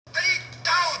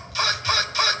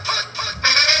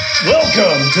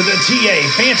Welcome to the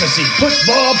TA Fantasy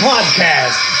Football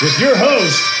Podcast with your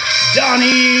host,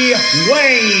 Donnie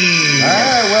Wayne. All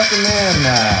right, welcome in.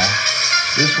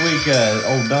 This week,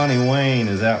 old Donnie Wayne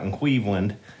is out in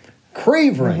Queefland.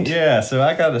 Queefland? Yeah, so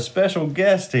I got a special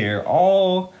guest here.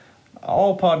 All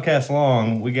podcast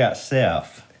long, we got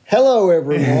Seth. Hello,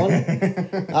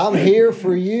 everyone. I'm here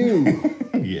for you.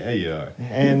 Yeah, you are.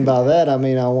 And by that, I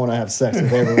mean I want to have sex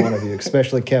with every one of you,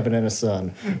 especially Kevin and his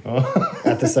son,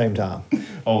 at the same time.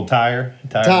 Old Tyre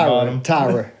Bottom.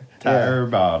 Tyra. Tyre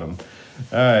Bottom.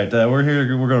 All right, we're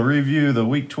here. We're going to review the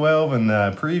Week 12 and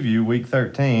preview Week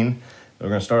 13. We're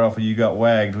going to start off with You Got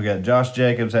Wagged. We got Josh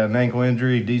Jacobs had an ankle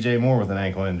injury, DJ Moore with an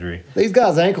ankle injury. These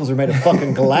guys' ankles are made of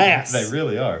fucking glass. They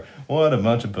really are. What a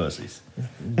bunch of pussies.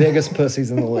 Biggest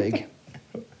pussies in the league.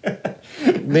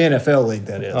 The NFL league,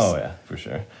 that is. Oh, yeah, for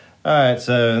sure. All right,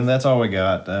 so that's all we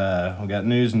got. We got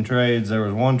news and trades. There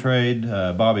was one trade.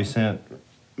 Bobby sent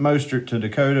Mostert to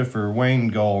Dakota for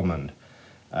Wayne Gallman.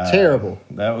 Terrible.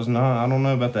 That was not, I don't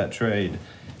know about that trade.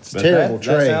 It's a terrible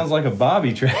trade. That sounds like a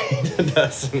Bobby trade,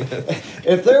 doesn't it?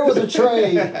 If there was a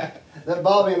trade that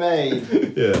Bobby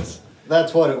made, yes,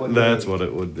 that's what it would be. That's what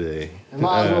it would be.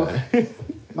 Might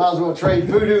as well trade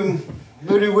Voodoo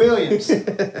Williams.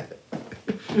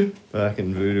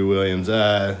 Fucking Voodoo Williams.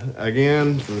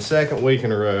 Again, for the second week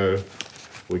in a row,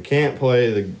 we can't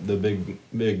play the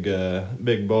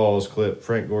big balls clip,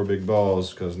 Frank Gore big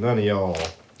balls, because none of y'all.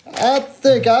 I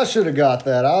think I should have got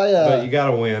that. But you got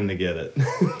to win to get it.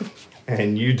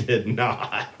 And you did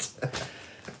not.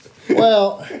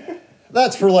 Well,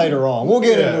 that's for later on. We'll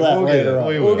get into that later on.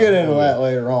 We'll get into that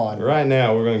later on. Right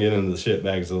now, we're going to get into the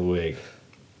shitbags of the week.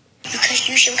 Because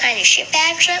you some kind of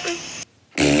shitbag or something?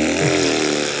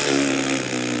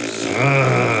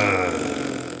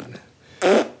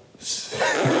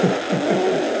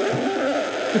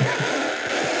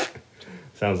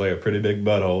 Sounds like a pretty big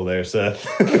butthole there, Seth.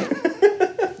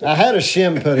 I had a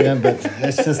shim put in, but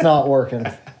it's just not working.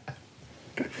 All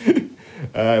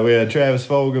right, we had Travis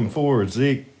Fulgham 4,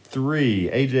 Zeke 3,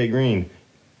 AJ Green,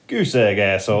 goose egg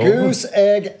asshole. Goose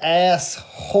egg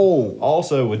asshole.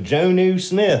 Also with Jonnu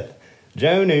Smith.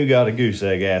 Jonnu got a goose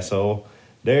egg asshole.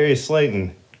 Darius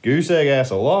Slayton, goose egg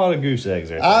asshole. A lot of goose eggs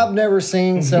there. I've never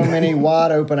seen so many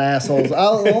wide open assholes. The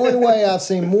only way I've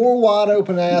seen more wide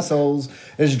open assholes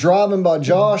is driving by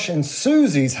Josh and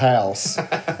Susie's house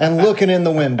and looking in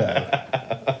the window.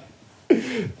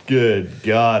 Good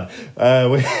God. We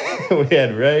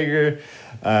had Rager,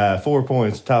 4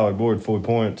 points. Tyler Boyd, 4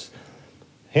 points.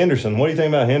 Henderson, what do you think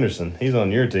about Henderson? He's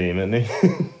on your team, isn't he?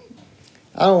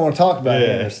 I don't want to talk about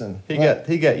Henderson. He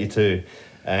got you too.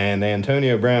 And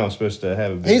Antonio Brown was supposed to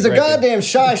have a big He's a record. goddamn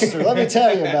shyster. Let me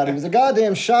tell you about him. He's a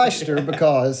goddamn shyster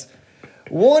because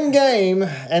one game,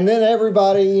 and then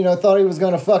everybody, thought he was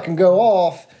going to fucking go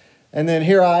off, and then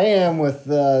here I am with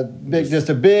just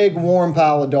a big warm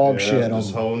pile of dog shit on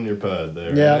just holding your pud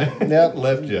there. Yeah, right? yep.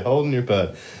 Left you holding your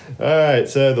pud. All right,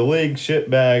 so the league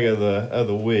shitbag of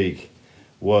the week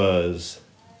was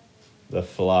the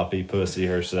floppy pussy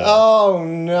herself. Oh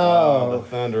no! The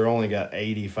Thunder only got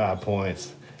 85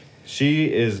 points. She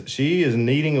is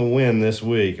needing a win this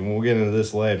week, and we'll get into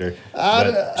this later.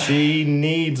 But she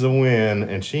needs a win,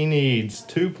 and she needs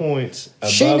 2 points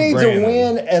above She needs Brandon. a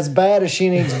win as bad as she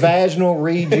needs vaginal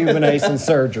rejuvenation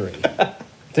surgery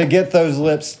to get those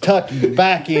lips tucked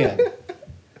back in.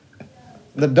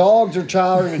 The dogs are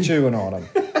tired of chewing on them.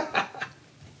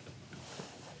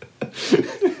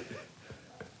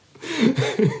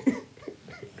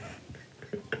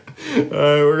 All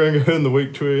right, we're going to go in the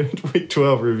week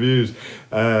 12 reviews.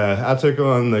 I took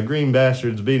on the Green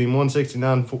Bastards, beating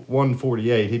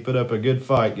 169-148. He put up a good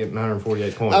fight, getting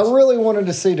 148 points. I really wanted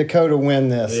to see Dakota win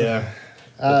this. Yeah.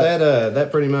 But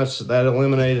that pretty much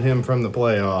eliminated him from the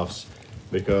playoffs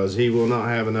because he will not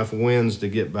have enough wins to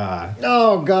get by.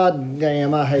 Oh, god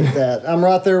damn, I hate that. I'm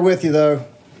right there with you, though.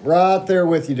 Right there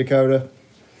with you, Dakota.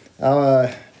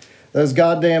 Those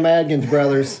goddamn Adkins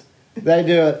brothers, they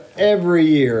do it every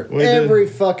year. Every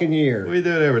fucking year. We do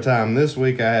it every time. This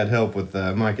week I had help with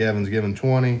Mike Evans giving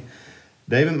 20.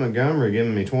 David Montgomery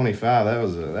giving me 25.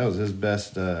 That was his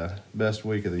best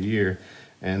week of the year.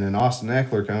 And then Austin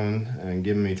Eckler coming and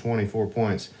giving me 24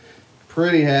 points.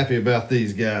 Pretty happy about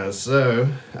these guys. So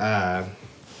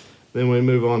then we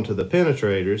move on to the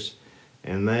Penetrators,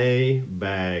 and they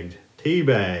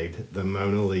teabagged the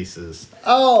Mona Lisas.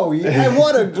 Oh, yeah,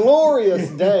 what a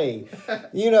glorious day.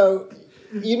 You know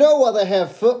why they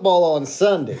have football on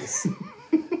Sundays.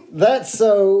 That's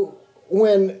so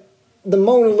when the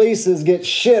Mona Lisas get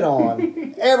shit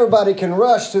on, everybody can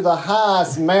rush to the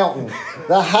highest mountain.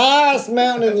 The highest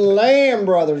mountain in the land,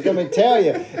 brothers, let me tell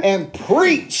you. And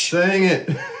preach. Sing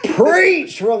it.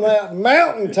 Preach from that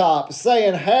mountaintop,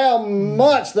 saying how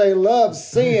much they love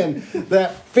seeing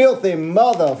that filthy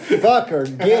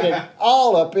motherfucker get it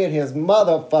all up in his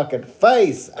motherfucking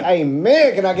face.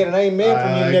 Amen. Can I get an amen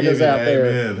from you niggas out there?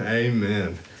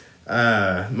 Amen.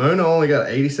 Mona only got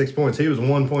 86 points. He was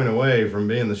 1 point away from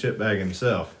being the shitbag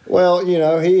himself. Well, you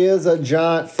know, he is a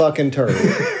giant fucking turd.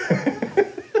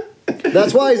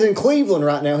 That's why he's in Cleveland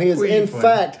right now. He is, in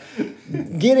fact,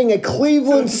 getting a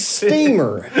Cleveland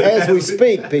steamer as we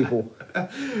speak, people.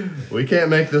 We can't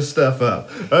make this stuff up.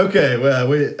 Okay, well,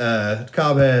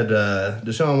 Cobb had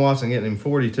Deshaun Watson getting him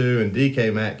 42 and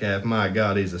DK Metcalf, my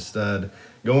God, he's a stud,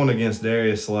 going against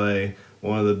Darius Slay,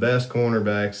 one of the best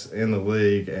cornerbacks in the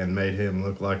league, and made him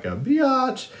look like a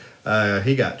biatch.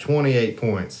 He got 28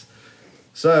 points.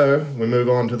 So, we move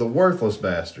on to the worthless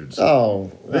bastards.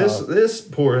 This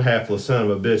poor hapless son of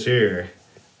a bitch here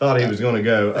thought he was going to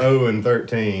go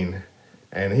 0-13,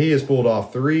 and he has pulled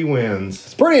off 3 wins.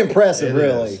 It's pretty impressive,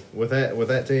 really. With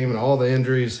that team and all the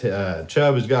injuries,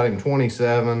 Chubb has got him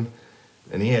 27,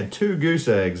 and he had 2 goose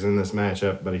eggs in this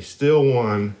matchup, but he still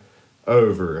won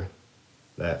over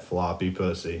that floppy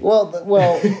pussy.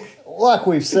 Well, like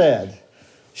we've said,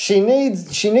 she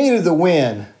needed the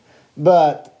win,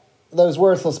 but those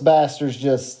worthless bastards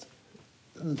just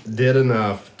did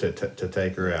enough to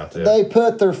take her out there. They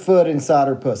put their foot inside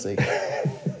her pussy.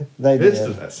 They did.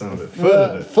 That son of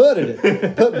a footed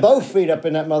it. Put both feet up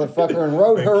in that motherfucker and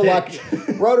rode her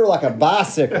like a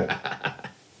bicycle.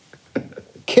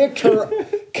 Kicked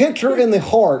her in the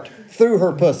heart through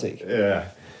her pussy. Yeah.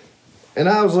 And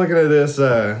I was looking at this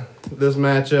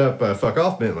matchup. Fuck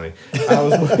off, Bentley. I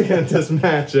was looking at this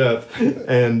matchup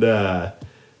and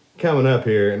coming up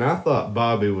here, and I thought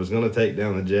Bobby was going to take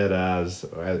down the Jedis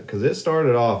because it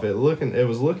started off. It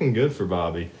was looking good for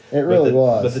Bobby. It really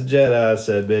was. But the Jedis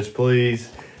said, "Bitch,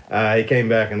 please." He came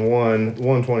back and won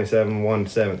 127,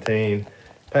 117.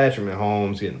 Patrick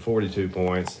Mahomes getting 42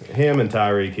 points. Him and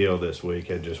Tyreek Hill this week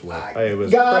had just went. It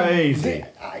was crazy.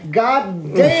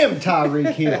 God damn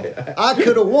Tyreek Hill. I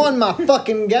could have won my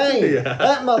fucking game. Yeah.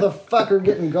 That motherfucker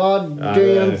getting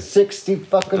goddamn 60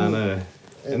 fucking... I know.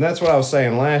 And that's what I was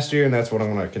saying last year, and that's what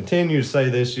I'm going to continue to say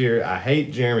this year. I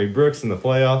hate Jeremy Brooks in the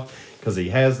playoff because he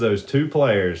has those 2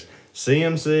 players,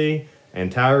 CMC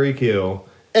and Tyreek Hill.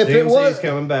 CMC's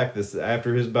coming back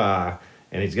after his bye.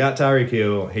 And he's got Tyreek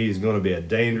Hill. He's going to be a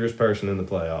dangerous person in the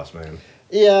playoffs, man.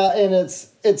 Yeah, and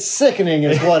it's sickening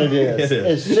is what it is.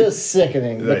 It's just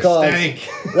sickening because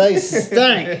they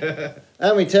stink.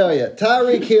 Let me tell you,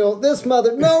 Tyreek Hill,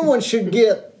 no one should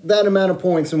get that amount of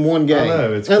points in one game. I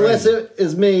know, it's unless crazy. It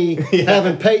is me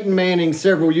having Peyton Manning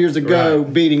several years ago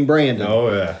beating Brandon. Oh,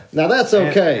 yeah. Now, that's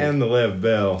okay. And the Lev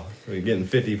Bell. Getting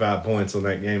 55 points on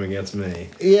that game against me.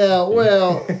 Yeah,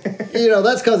 well,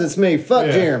 that's because it's me. Fuck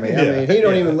Jeremy. I mean, he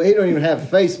don't even have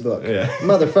Facebook. Yeah.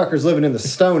 Motherfucker's living in the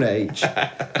Stone Age.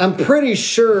 I'm pretty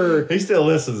sure he still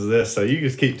listens to this, so you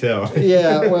just keep telling.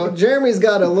 Yeah, well, Jeremy's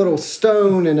got a little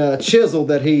stone and a chisel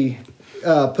that he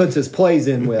puts his plays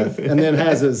in with, and then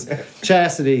has his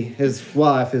Chastity, his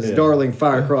wife, his darling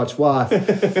firecrotch wife,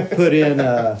 put in.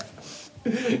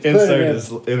 Insert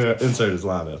his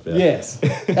lineup. Yeah. Yes,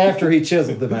 after he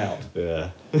chiseled them out.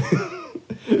 Yeah.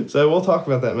 So we'll talk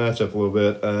about that matchup a little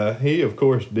bit. He, of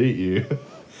course, beat you.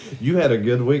 You had a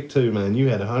good week, too, man. You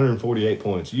had 148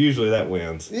 points. Usually that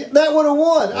wins. That would have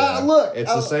won. Yeah.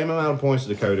 It's the same amount of points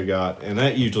Dakota got, and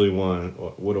that usually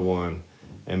would have won.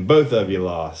 And both of you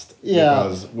lost. Yeah.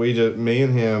 Because me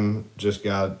and him just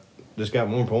got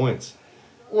more points.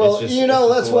 Well,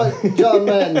 that's what John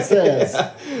Madden says.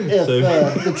 If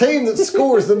the team that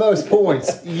scores the most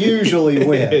points usually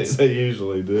wins. They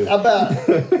usually do. About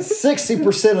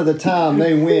 60% of the time,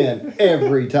 they win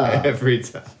every time. Every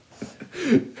time.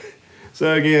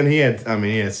 So again, he had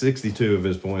 62 of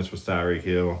his points was Tyreek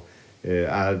Hill.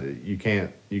 Yeah, you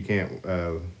can't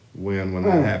win when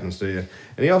that happens to you.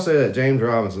 And he also had James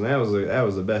Robinson. That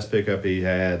was the best pickup he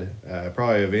had,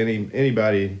 probably of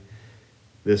anybody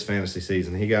this fantasy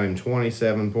season. He got him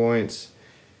 27 points.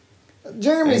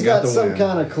 Jeremy's got some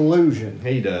kind of collusion.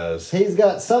 He does. He's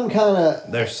got some kind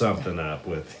of... There's something up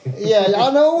with him. Yeah,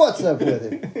 I know what's up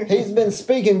with him. He's been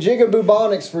speaking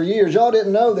jigaboo-bonics for years. Y'all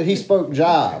didn't know that he spoke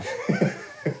jive.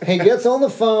 He gets on the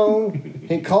phone.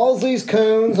 He calls these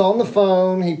coons on the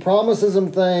phone. He promises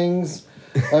them things.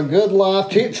 A good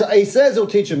life. He says he'll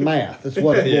teach them math. That's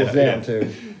what it boils down to.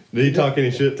 Did he talk any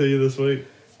shit to you this week?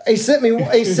 He sent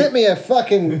me a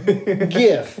fucking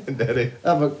gif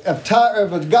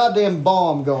of a goddamn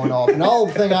bomb going off, and the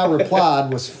only thing I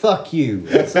replied was "fuck you."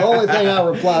 That's the only thing I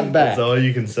replied back. That's all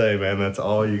you can say, man. That's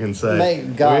all you can say.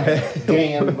 Mate,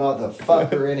 goddamn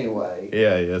motherfucker. Anyway.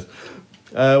 Yeah, he is.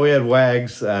 We had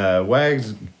Wags.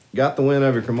 Wags got the win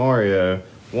over Camario,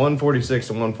 146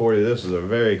 to 140. This was a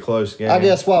very close game. I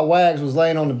guess why Wags was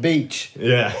laying on the beach.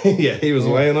 Yeah, yeah, he was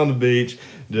laying on the beach,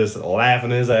 just laughing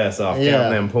his ass off,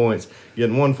 counting them points,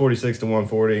 getting 146 to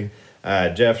 140.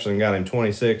 Jefferson got him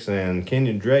 26, and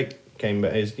Kenyon Drake came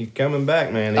back. He's coming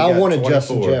back, man. I wanted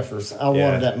Justin Jefferson. I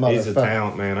wanted that motherfucker. He's a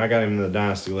talent, man. I got him in the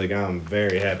Dynasty League. I'm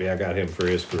very happy I got him for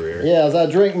his career. Yeah, as I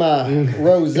drink my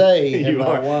rosé in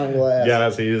my wine glass.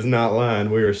 Guys, he is not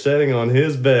lying. We were sitting on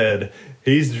his bed.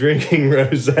 He's drinking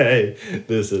rosé.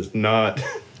 This is not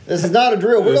a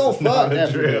drill. We're gonna fuck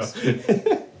after this.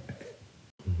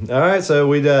 All right, so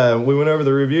we went over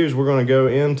the reviews. We're going to go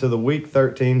into the Week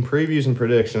 13 previews and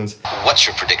predictions. What's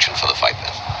your prediction for the fight,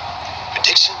 then?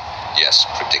 Prediction? Yes,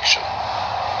 prediction.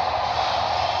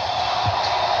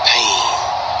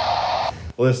 Pain.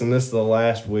 Listen, this is the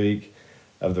last week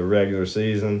of the regular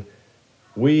season.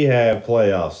 We have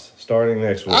playoffs starting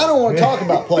next week. I don't want to talk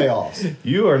about playoffs.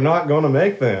 You are not going to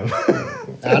make them.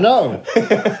 I know.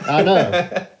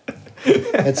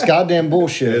 It's goddamn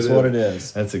bullshit. Is what it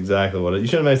is. That's exactly what it is. You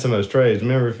should have made some of those trades.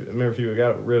 Remember if you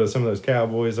got rid of some of those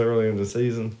Cowboys early in the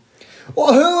season?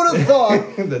 Well, who would have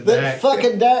thought that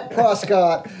fucking Dak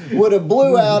Prescott would have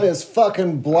blew out his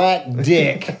fucking black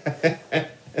dick?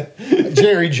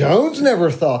 Jerry Jones never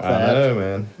thought that. I know,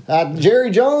 man. Jerry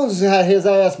Jones had his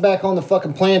ass back on the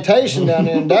fucking plantation down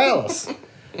there in Dallas.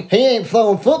 He ain't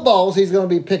throwing footballs. He's going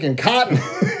to be picking cotton.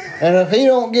 And if he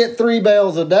don't get 3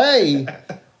 bales a day...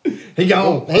 He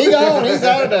gone. He's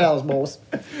out of Dallas, boys.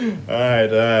 All right,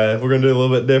 we're going to do a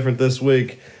little bit different this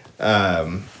week.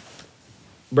 Brandon's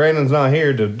not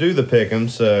here to do the pick'em,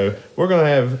 so we're going to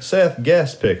have Seth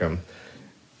guest pick'em.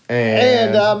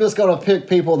 And I'm just going to pick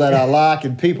people that I like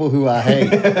and people who I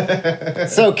hate.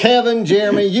 So Kevin,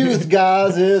 Jeremy, youth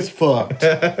guys is fucked.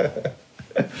 All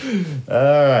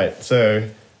right, so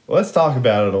let's talk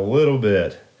about it a little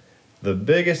bit. The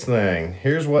biggest thing,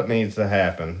 here's what needs to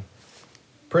happen.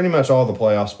 Pretty much all the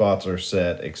playoff spots are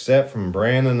set, except from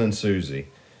Brandon and Susie.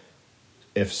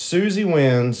 If Susie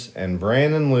wins and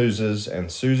Brandon loses and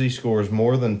Susie scores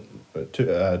more than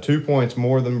 2 points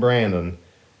more than Brandon,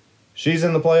 she's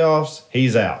in the playoffs,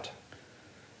 he's out.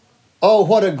 Oh,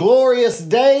 what a glorious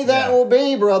day that will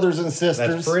be, brothers and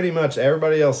sisters. That's pretty much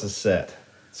everybody else is set.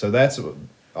 So that's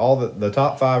all the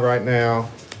top 5 right now,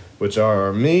 which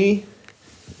are me,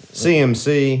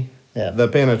 CMC, the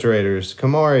Penetrators,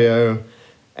 Camario,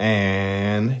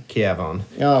 and Kevin.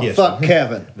 Oh, fuck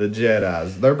Kevin. The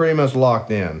Jedis. They're pretty much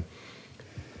locked in.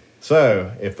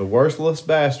 So, if the worthless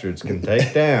bastards can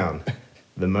take down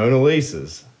the Mona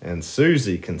Lisas and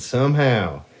Susie can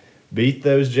somehow beat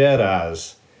those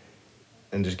Jedis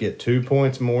and just get 2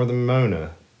 points more than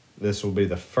Mona, this will be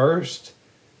the first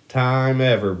time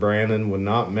ever Brandon would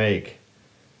not make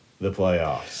the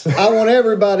playoffs. I want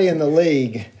everybody in the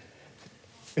league,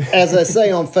 as I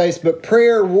say on Facebook,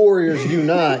 prayer warriors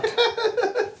unite.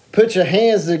 Put your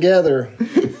hands together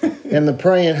in the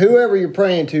praying. Whoever you're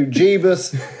praying to,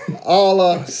 Jeebus,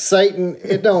 Allah, Satan,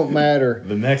 it don't matter.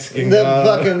 The Mexican the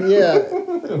God.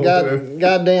 Fucking,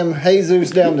 goddamn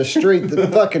Jesus down the street, the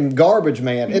fucking garbage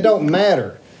man. It don't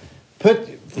matter. Put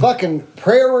fucking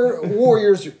prayer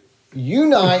warriors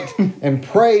unite and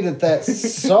pray that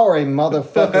sorry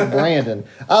motherfucking Brandon.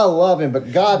 I love him,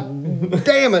 but god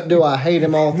damn it, do I hate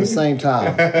him all at the same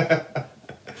time.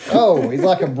 Oh, he's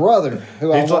like a brother.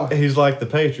 He's like the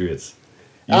Patriots.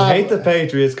 You hate the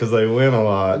Patriots because they win a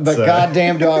lot. But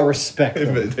goddamn do I respect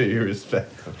them. But do you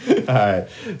respect them? All right.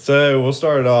 So we'll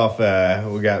start it off.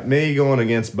 We got me going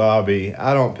against Bobby.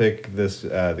 I don't pick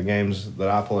the games that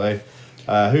I play.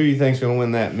 Who do you think's going to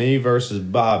win that? Me versus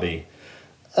Bobby.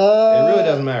 It really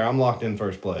doesn't matter. I'm locked in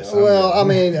first place. I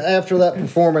mean, after that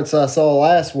performance I saw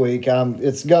last week,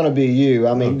 it's going to be you.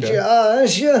 I mean, okay.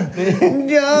 Josh,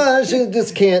 you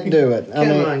just can't do it.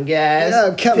 Come on,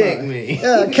 guys. Pick me.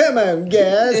 Come on,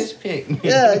 guys. Just pick me.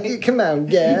 Yeah, come on,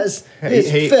 guys.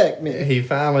 Just pick me. He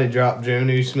finally dropped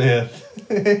Jonnu Smith.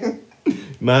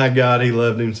 My God, he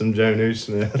loved him some Jonnu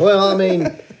Smith. Well, I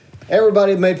mean...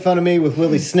 Everybody made fun of me with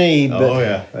Willie Snead. But oh,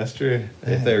 yeah, that's true.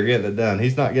 If they were getting it done.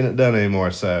 He's not getting it done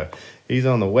anymore, so he's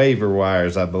on the waiver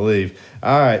wires, I believe.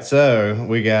 All right, so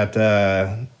we got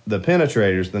the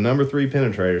Penetrators, the number 3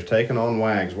 Penetrators, taking on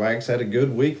Wags. Wags had a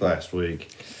good week last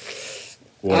week.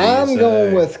 What do you I'm say?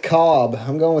 going with Cobb.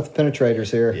 I'm going with the penetrators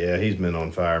here. Yeah, he's been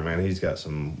on fire, man. He's got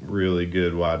some really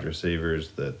good wide receivers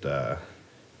that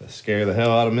scare the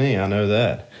hell out of me. I know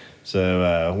that.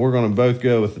 So we're going to both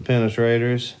go with the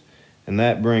penetrators, and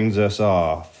that brings us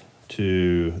off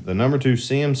to the number 2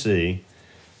 CMC.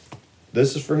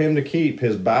 This is for him to keep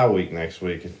his bye week next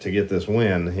week to get this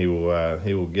win. He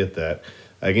will get that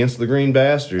against the Green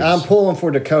Bastards. I'm pulling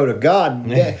for Dakota. God,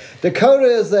 Dakota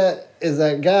is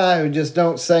that guy who just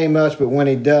don't say much, but when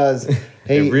he does,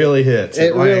 it really hits.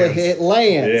 It lands.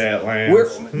 Yeah, it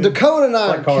lands. Dakota and I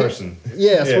like are Carson.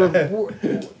 Yes, Yeah.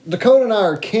 we're Dakota and I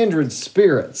are kindred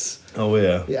spirits. Oh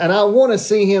yeah. And I want to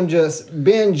see him just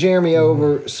bend Jeremy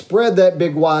over, spread that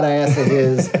big white ass of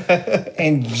his,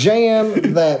 and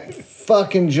jam that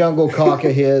fucking jungle cock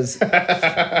of his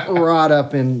right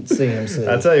up in CMC.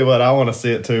 I tell you what, I want to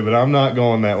see it too, but I'm not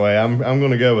going that way. I'm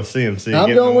going to go with CMC.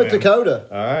 I'm going with Dakota.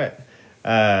 All right.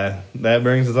 That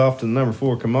brings us off to number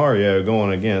 4, Camario,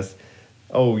 going against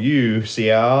OU,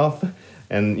 Seattle.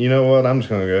 And you know what? I'm just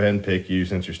going to go ahead and pick you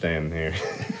since you're standing here.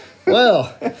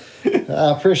 Well,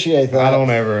 I appreciate that. I don't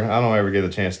ever get a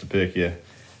chance to pick you.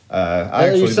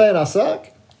 Are you saying I suck?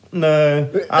 No,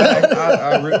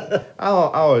 I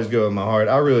always go with my heart.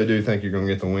 I really do think you're going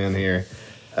to get the win here.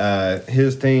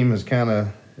 His team has kind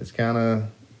of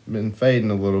been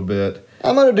fading a little bit.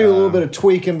 I'm going to do a little bit of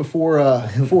tweaking before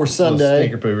Sunday.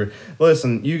 Stinker pooper.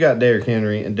 Listen, you got Derrick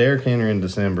Henry, and Derrick Henry in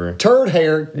December. Turd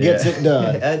hair gets it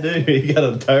done. I do. He got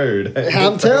a turd.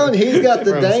 I'm telling you, he's got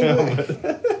the From his dangling.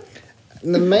 helmet.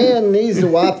 The man needs to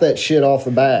wipe that shit off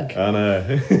the back. I know.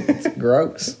 It's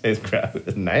gross. It's crap.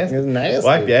 It's nasty. It's nasty.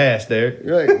 Wipe your ass, Derek.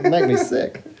 You're like, make me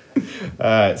sick. All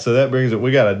right, so that brings it.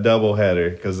 We got a double header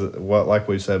because, like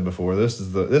we said before, this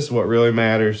is what really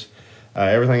matters.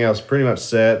 Everything else pretty much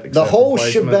set. The except whole for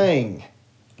placement. shebang.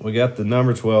 We got the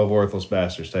number 12 Worthless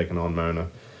Bastards taking on Mona.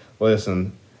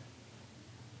 Listen,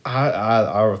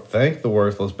 I think the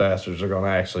Worthless Bastards are going to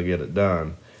actually get it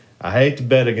done. I hate to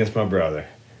bet against my brother.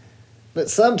 But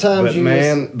sometimes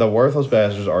But the Worthless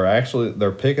Bastards are actually,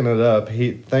 they're picking it up.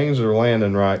 Things are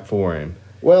landing right for him.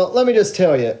 Well, let me just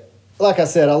tell you, like I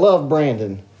said, I love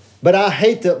Brandon, but I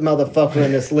hate that motherfucker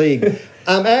in this league.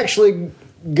 I'm actually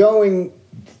going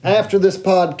after this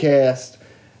podcast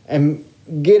and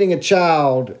getting a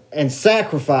child and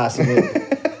sacrificing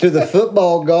it to the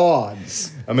football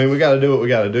gods. I mean, we got to do what we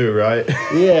got to do, right?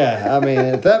 Yeah, I mean,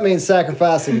 if that means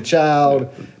sacrificing a child,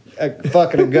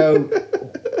 fucking a goat,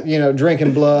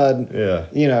 drinking blood, Yeah.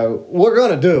 we're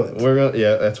going to do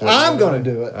it. That's what I'm going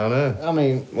to do it. I know. I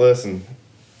mean, Listen,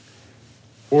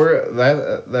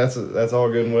 that's all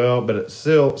good and well, but it's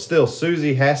still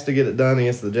Susie has to get it done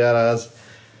against the Jedis.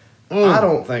 I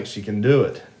don't think she can do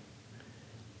it.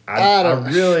 I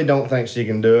really don't think she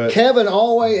can do it. Kevin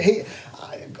always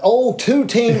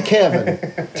two-team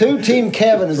Kevin. Two-team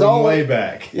Kevin is From always way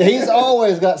back. He's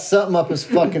always got something up his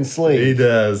fucking sleeve. He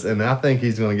does, and I think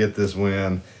he's going to get this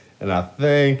win. And I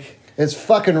think it's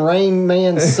fucking Rain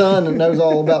Man's son that knows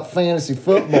all about fantasy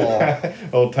football.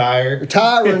 old Tyre.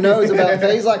 Tyra knows about.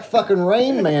 He's like fucking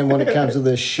Rain Man when it comes to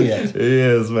this shit. He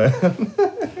is, man.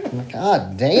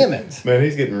 God damn it. Man,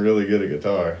 he's getting really good at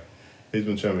guitar. He's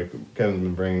been showing me. Kevin's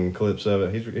been bringing clips of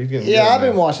it. He's getting good. Yeah, I've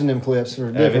been now. watching them clips for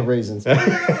different reasons.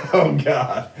 Oh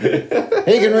God. He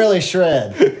can really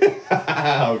shred.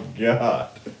 Oh God.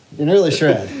 He can really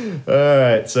shred. All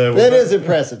right, so That is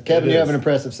impressive. Kevin, It you have is. an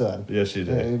impressive son. Yes, you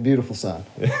do. A beautiful son.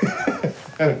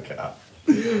 Oh God.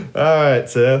 All right,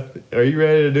 Seth, are you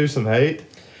ready to do some hate?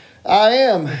 I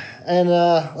am. And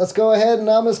let's go ahead and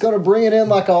I'm just going to bring it in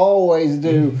like I always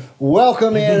do.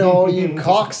 Welcome in all you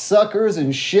cocksuckers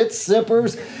and shit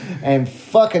sippers and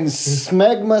fucking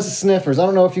smegma sniffers. I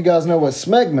don't know if you guys know what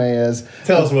smegma is.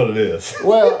 Tell us what it is.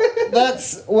 Well,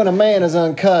 that's when a man is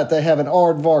uncut, they have an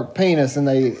aardvark penis and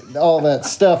all that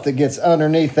stuff that gets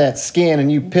underneath that skin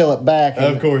and you peel it back. And,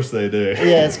 Of course they do.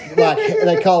 yeah, it's like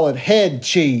they call it head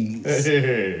cheese.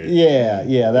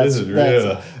 Yeah, that's This is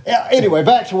real. that's anyway,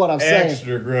 back to what I'm saying.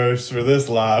 Extra gross for this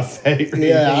live hate.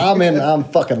 Yeah, I'm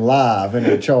fucking live and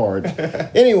in charge.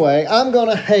 Anyway, I'm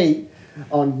gonna hate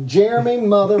on Jeremy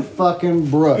motherfucking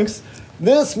Brooks.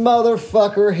 This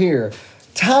motherfucker here.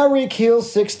 Tyreek Hill,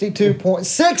 62 points.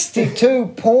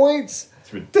 62 points?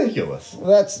 It's ridiculous.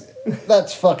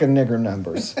 That's fucking nigger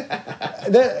numbers.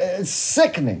 It's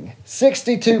sickening.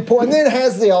 62 points. And then it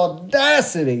has the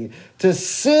audacity to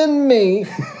send me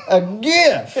a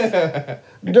GIF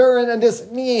during and just,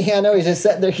 I know he's just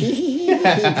sitting there.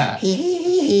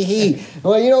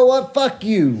 Well, you know what? Fuck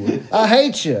you. I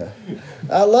hate you.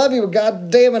 I love you, but God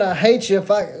damn it, I hate you.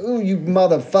 You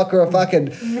motherfucker, if I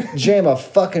could jam a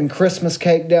fucking Christmas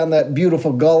cake down that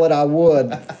beautiful gullet, I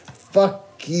would.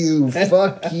 Fuck you.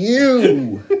 Fuck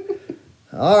you.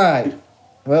 All right.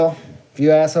 Well, if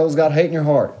you assholes got hate in your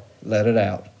heart, let it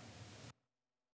out.